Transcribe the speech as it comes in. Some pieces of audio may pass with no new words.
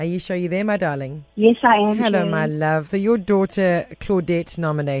Aisha, are you there, my darling? Yes, I am. Hello, Sherry. my love. So your daughter Claudette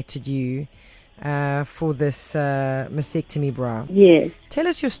nominated you for this mastectomy bra. Yes. Tell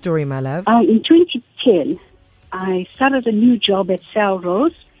us your story, my love. In 2010, I started a new job at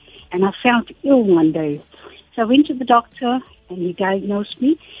Salrose, and I felt ill one day. So I went to the doctor, and he diagnosed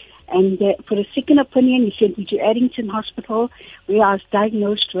me. And for a second opinion, he sent me to Addington Hospital, where I was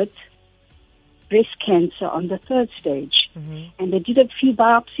diagnosed with breast cancer on the 3rd stage. Mm-hmm. And they did a few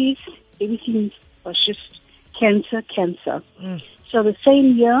biopsies. Everything was just cancer. Mm. So the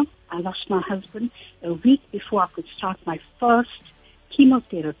same year, I lost my husband a week before I could start my first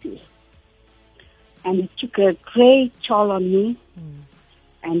chemotherapy. And it took a great toll on me. Mm.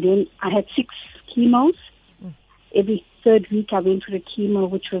 And then I had 6 chemos. Mm. Every 3rd week I went for a chemo,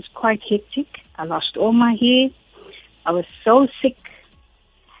 which was quite hectic. I lost all my hair. I was so sick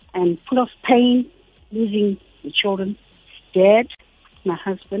and full of pain, losing the children, dad, my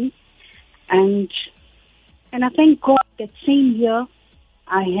husband. And I thank God that same year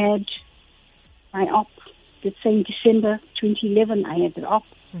I had my op. The same December 2011 I had the op.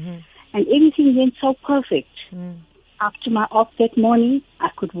 Mm-hmm. And everything went so perfect. Mm. After my op that morning, I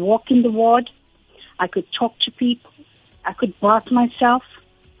could walk in the ward. I could talk to people. I could bath myself.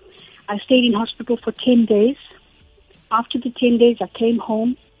 I stayed in hospital for 10 days. After the 10 days, I came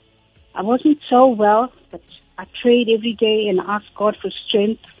home. I wasn't so well, but I prayed every day and asked God for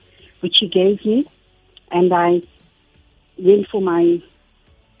strength, which He gave me. And I went for my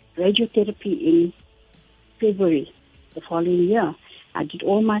radiotherapy in February the following year. I did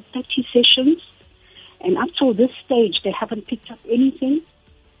all my 30 sessions, and up till this stage, they haven't picked up anything.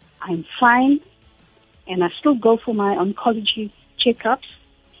 I'm fine, and I still go for my oncology checkups.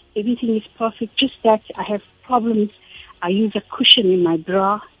 Everything is perfect, just that I have problems. I use a cushion in my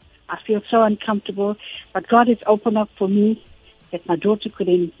bra. I feel so uncomfortable, but God has opened up for me that my daughter could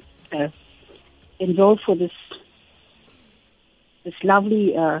enroll for this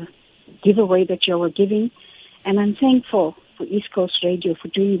lovely giveaway that you were giving. And I'm thankful for East Coast Radio for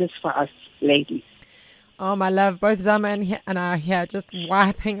doing this for us ladies. Oh, my love, both Zama and I are here just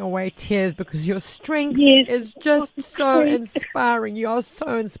wiping away tears because your strength Yes. is just so inspiring. You are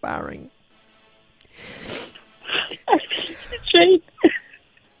so inspiring. That's right.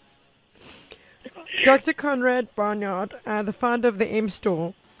 Dr. Conrad Barnard, the founder of the M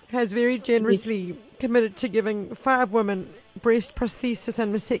Store, has very generously committed to giving 5 women breast prosthesis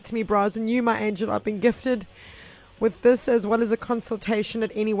and mastectomy bras. And you, my angel, have been gifted with this as well as a consultation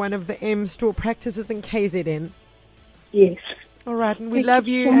at any one of the M Store practices in KZN. Yes. All right, and we Thank love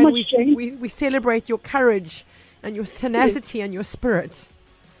you you, so and much, Jane. we celebrate your courage and your tenacity and your spirit.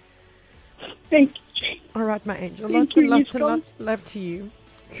 Thank you, Jane. All right, my angel. Thank Lots you, and lots East and Coast. lots of love to you.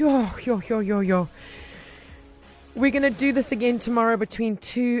 Yo. We're going to do this again tomorrow between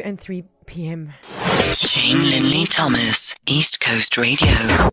 2 and 3 p.m. Jane Linley Thomas, East Coast Radio.